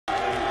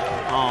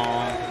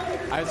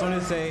I just wanted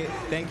to say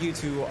thank you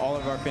to all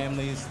of our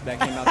families that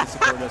came out to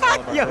support us. All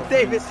of our Yo,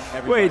 David,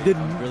 wait, did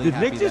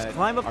Nick just that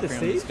climb up our the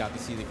families stage? got to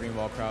see the Green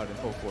Wall crowd in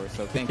full force.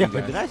 So thank you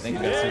guys. Thank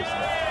you guys. Seriously.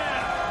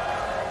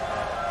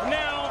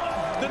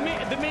 Now, the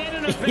man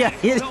in the back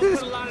helped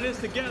put a lot of this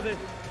together.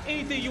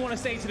 Anything you want to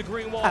say to the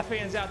Green Wall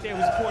fans out there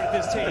who supported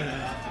this team?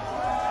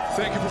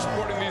 Thank you for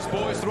supporting these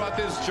boys throughout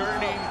this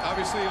journey.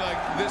 Obviously, like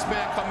this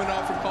man coming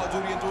out from Call of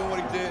Duty and doing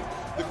what he did.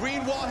 The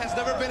Green Wall has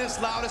never been as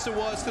loud as it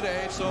was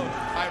today, so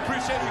I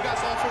appreciate you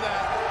guys all for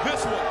that.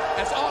 This one,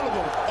 as all of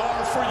them,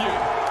 are for you.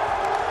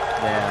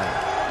 Yeah,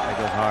 that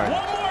goes hard.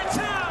 One more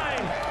time.